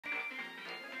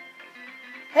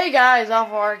Hey guys,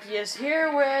 Alpha Arceus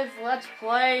here with Let's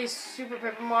Play Super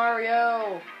Paper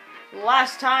Mario.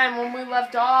 Last time when we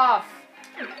left off,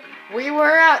 we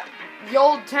were at the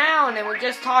old town and we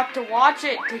just talked to Watch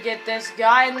It to get this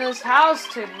guy in this house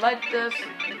to let us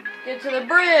get to the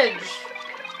bridge.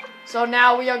 So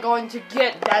now we are going to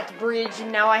get that bridge,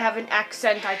 and now I have an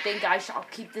accent. I think I shall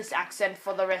keep this accent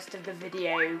for the rest of the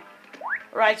video.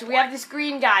 Alright, so we have this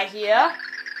green guy here.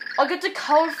 I'll get the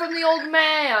code from the old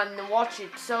man. Watch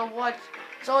it. So what?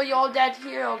 So you're that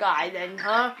hero guy then,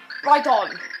 huh? Right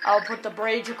on. I'll put the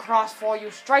bridge across for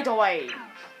you straight away.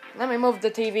 Let me move the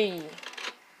TV.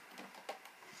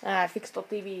 I fixed the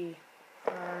TV.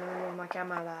 Move my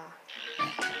camera.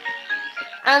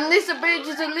 And this bridge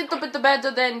is a little bit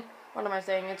better than. What am I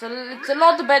saying? It's a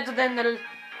lot better than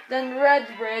Red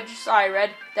Bridge. Sorry,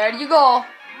 Red. There you go.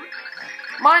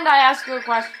 Mind I ask you a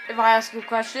question? If I ask you a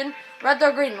question, red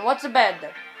or green? What's a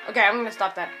bed? Okay, I'm gonna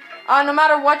stop that. No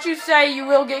matter what you say, you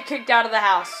will get kicked out of the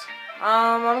house.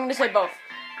 I'm gonna say both.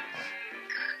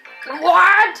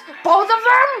 What? Both of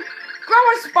them? Grow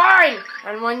a spine,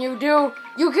 and when you do,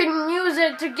 you can use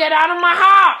it to get out of my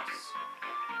house.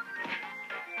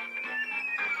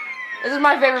 This is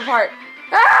my favorite part.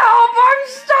 Help! I'm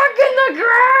stuck in the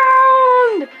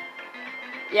ground.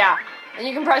 Yeah, and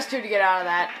you can press 2 to get out of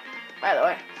that. By the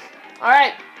way.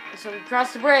 Alright, so we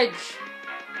crossed the bridge.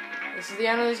 This is the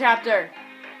end of the chapter.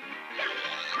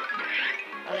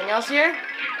 Nothing else here?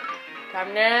 Time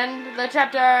to end the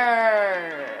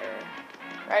chapter.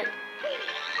 Right?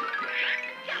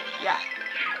 Yeah.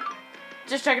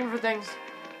 Just checking for things.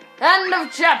 End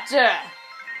of chapter!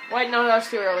 Wait, no, that was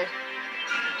too early.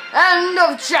 End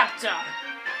of chapter!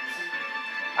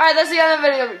 Alright, that's the end of the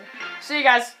video. See you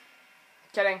guys.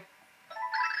 Kidding.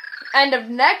 End of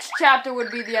next chapter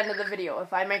would be the end of the video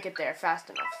if I make it there fast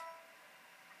enough.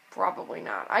 Probably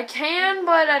not. I can,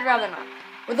 but I'd rather not.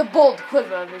 With a bold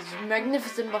quiver of his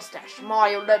magnificent mustache,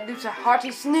 Mario let loose a hearty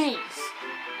sneeze.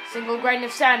 A single grain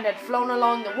of sand had flown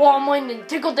along the warm wind and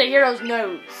tickled the hero's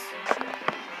nose.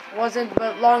 It wasn't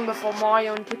but long before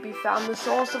Mario and Tippy found the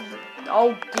source of the...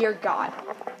 Oh, dear God.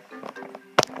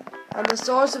 And the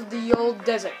source of the old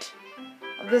desert.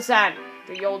 Of the sand.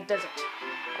 The old desert.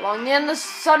 Along the endless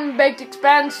sun-baked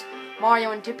expanse,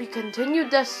 Mario and Tippy continued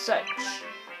their search.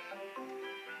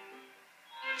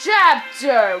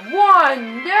 Chapter 1-3.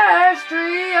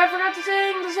 I forgot to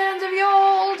sing The Sands of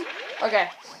Yold. Okay.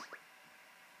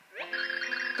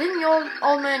 Didn't the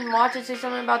old man Watch It say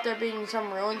something about there being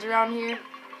some ruins around here?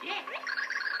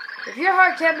 If your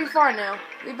heart can't be far now,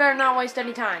 we better not waste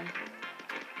any time.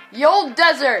 The old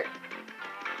desert.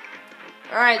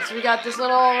 Alright, so we got this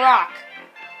little rock.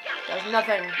 Does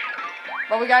nothing.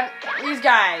 But we got these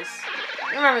guys.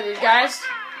 Remember these guys?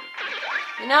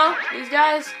 You know? These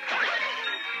guys?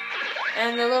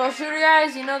 And the little shooter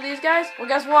guys? You know these guys? Well,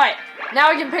 guess what?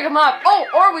 Now we can pick them up. Oh,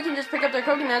 or we can just pick up their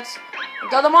coconuts and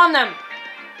throw them on them.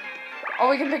 Or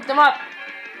we can pick them up.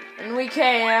 And we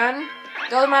can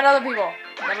throw them at other people.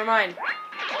 Never mind.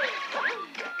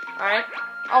 Alright.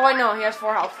 Oh, wait, no. He has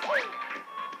 4 health.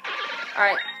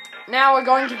 Alright. Now we're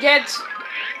going to get...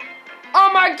 Oh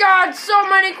my God, so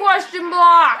many question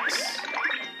blocks!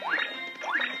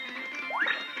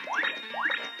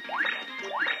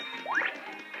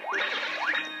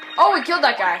 Oh, we killed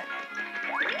that guy.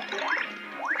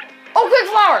 Oh, quick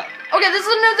flower! Okay, this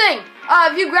is a new thing.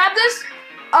 If you grab this,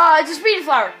 it's a speed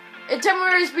flower. It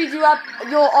temporarily speeds you up.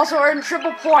 You'll also earn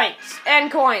triple points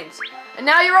and coins. And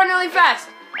now you run really fast.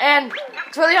 And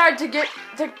it's really hard to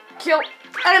kill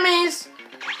enemies.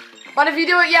 But if you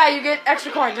do it, yeah, you get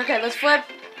extra coins. Okay, let's flip.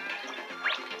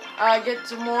 Get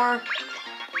some more.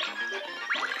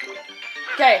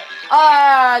 Okay.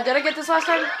 Did I get this last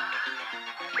time?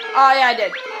 Yeah, I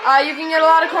did. You can get a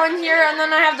lot of coins here, and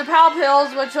then I have the Pal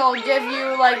Pills, which will give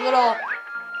you, like, little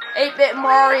 8-bit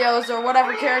Marios or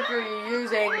whatever character you're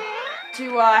using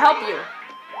to, help you.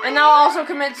 And they'll also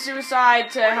commit suicide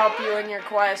to help you in your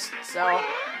quest, so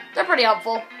they're pretty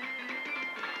helpful.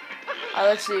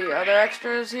 Let's see, are there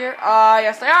extras here?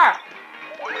 Yes they are!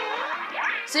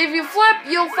 See, if you flip,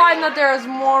 you'll find that there is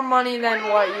more money than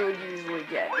what you would usually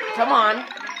get. Come on. Run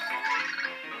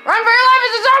for your life,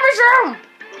 it's a zombie shroom!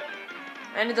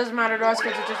 And it doesn't matter to us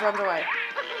because it just runs away.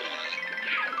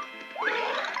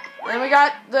 Then we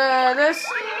got this.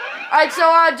 Alright,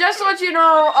 so, just to let you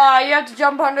know, you have to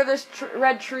jump under this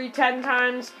red tree 10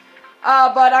 times.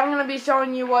 But I'm going to be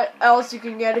showing you what else you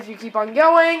can get if you keep on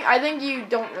going. I think you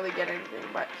don't really get anything,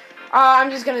 but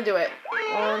I'm just going to do it.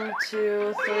 1,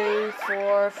 2, 3,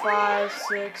 4, 5,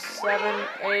 6, 7,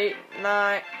 8,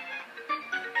 9.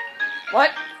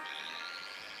 What?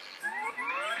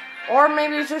 Or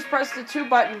maybe it's just press the 2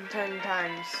 button 10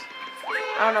 times.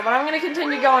 I don't know, but I'm gonna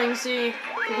continue going, see if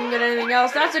we can get anything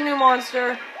else. That's a new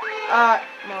monster.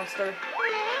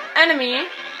 Enemy.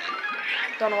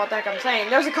 Don't know what the heck I'm saying.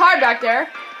 There's a card back there.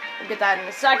 We'll get that in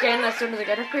a second. As soon as I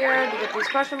get up here, to get these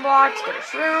question blocks, get a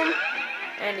shroom.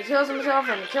 And he heals himself,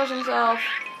 and he kills himself.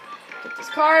 Get this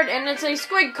card, and it's a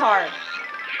squig card.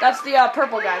 That's the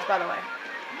purple guys, by the way.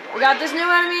 We got this new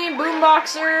enemy,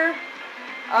 Boomboxer.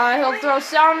 He'll throw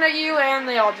sound at you, and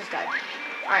they all just died.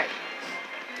 Alright.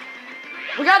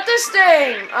 We got this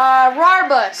thing,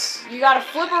 Rarbus. You gotta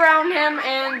flip around him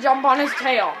and jump on his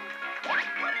tail.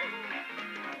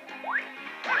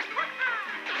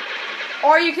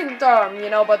 Or you can throw him, you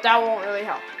know, but that won't really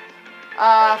help.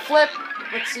 Flip.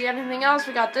 Let's see anything else.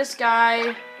 We got this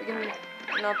guy. We can,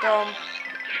 you know, throw him.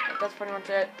 But that's pretty much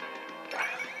it.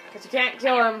 Because you can't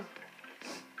kill him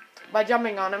by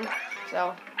jumping on him.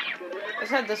 So, let's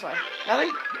head this way.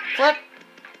 Nothing? Flip.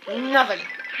 Nothing.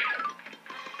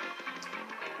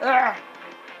 Ugh.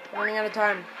 Running out of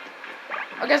time.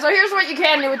 Okay, so here's what you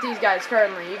can do with these guys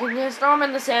currently. You can just throw them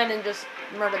in the sand and just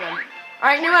murder them.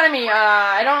 Alright, new enemy.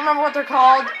 I don't remember what they're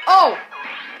called.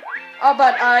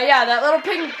 Yeah, that little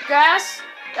pink grass,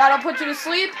 that'll put you to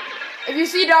sleep. If you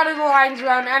see dotted lines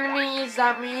around enemies,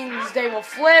 that means they will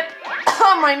flip.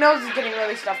 My nose is getting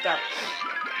really stuffed up.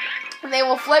 And they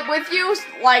will flip with you,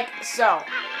 like so.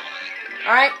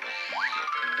 Alright?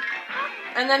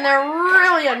 And then they're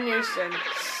really a nuisance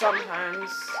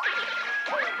sometimes.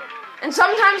 And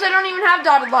sometimes they don't even have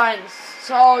dotted lines,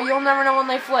 so you'll never know when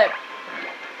they flip.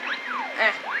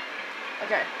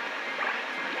 Okay.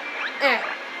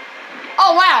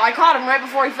 Oh wow, I caught him right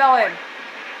before he fell in.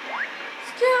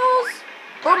 Skills!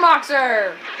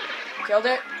 Boomboxer! Killed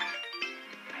it.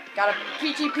 Got a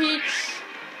Peachy Peach.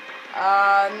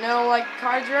 No, like,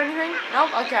 cards or anything? Nope,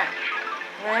 okay.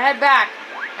 I'm gonna head back.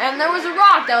 And there was a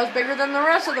rock that was bigger than the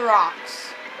rest of the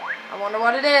rocks. I wonder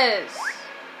what it is.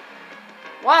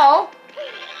 Well,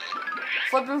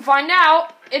 flip and find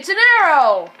out. It's an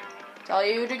arrow! Tell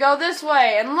you to go this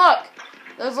way. And look,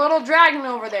 there's a little dragon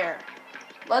over there.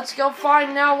 Let's go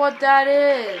find out what that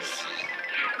is.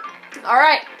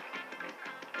 Alright.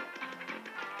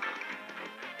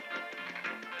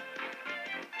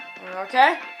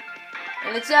 Okay.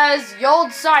 And it says, the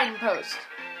old signpost.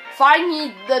 Find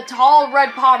ye the tall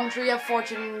red palm tree of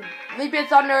fortune,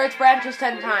 leapeth under its branches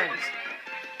 10 times.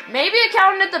 Maybe it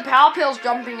counted the pal pills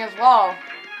jumping as well.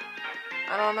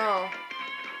 I don't know.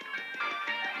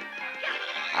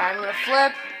 Alright, I'm gonna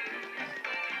flip.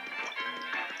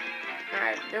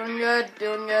 Alright, doing good,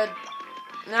 doing good.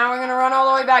 Now we're gonna run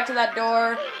all the way back to that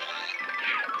door.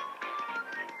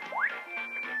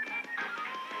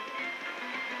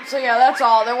 So yeah, that's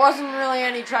all. There wasn't really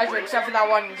any treasure except for that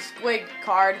one squig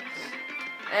card.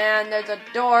 And there's a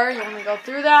door. You want to go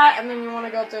through that, and then you want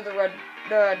to go through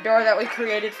the door that we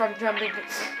created from jumping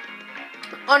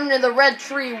under the red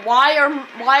tree.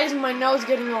 Why is my nose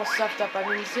getting all stuffed up?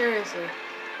 I mean, seriously.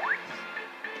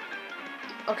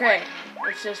 Okay,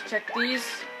 let's just check these.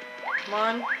 Come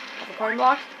on, have a coin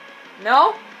block.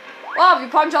 No? Well, if you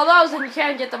punch all those, then you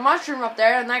can't get the mushroom up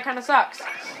there, and that kind of sucks.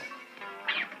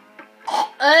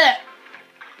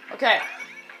 Okay.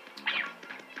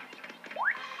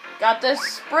 Got this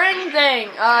spring thing.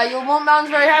 You won't bounce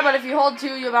very high, but if you hold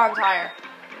 2, you'll bounce higher.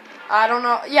 I don't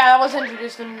know. Yeah, that was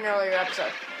introduced in an earlier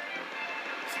episode.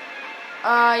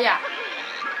 Yeah.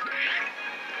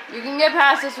 You can get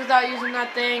past this without using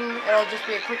that thing. It'll just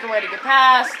be a quicker way to get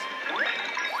past.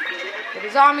 Get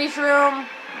a zombie shroom.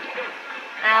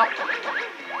 Ow.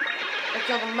 I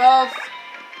killed them both.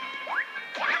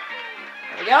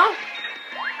 There we go.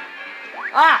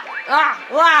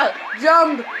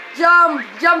 Jump, jump,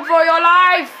 jump for your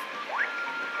life.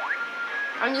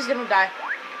 I'm just gonna die.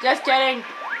 Just kidding.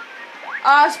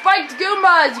 Spiked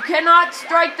Goombas, you cannot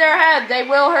strike their head. They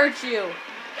will hurt you.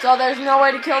 So there's no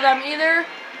way to kill them either.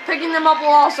 Picking them up will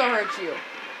also hurt you.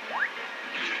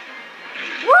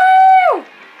 Woo!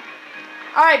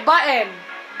 Alright, button.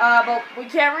 But we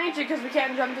can't reach it because we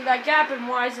can't jump through that gap, and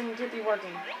why isn't Tippy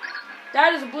working?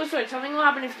 That is a blue switch. Something will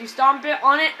happen if you stomp it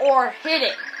on it or hit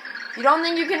it. If you don't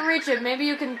think you can reach it, maybe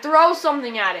you can throw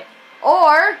something at it.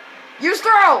 Or, use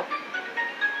throw!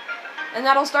 And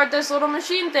that'll start this little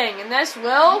machine thing. And this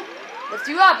will lift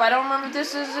you up. I don't remember if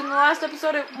this is in the last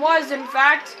episode. It was, in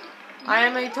fact. I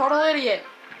am a total idiot.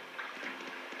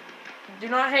 Do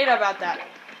not hate about that.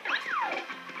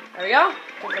 There we go.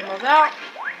 Take them both out.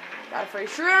 Got a free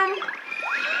shroom.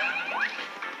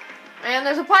 And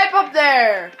there's a pipe up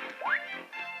there.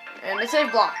 And a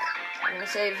save block. I'm going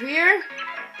to save here.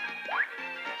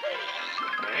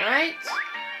 Alright.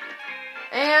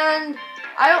 And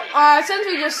Since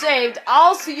we just saved,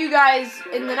 I'll see you guys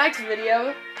in the next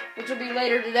video, which will be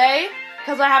later today,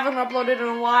 because I haven't uploaded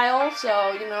in a while,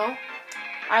 so, you know,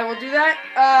 I will do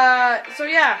that. So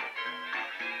yeah,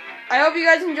 I hope you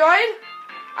guys enjoyed.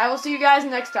 I will see you guys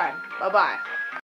next time. Bye-bye.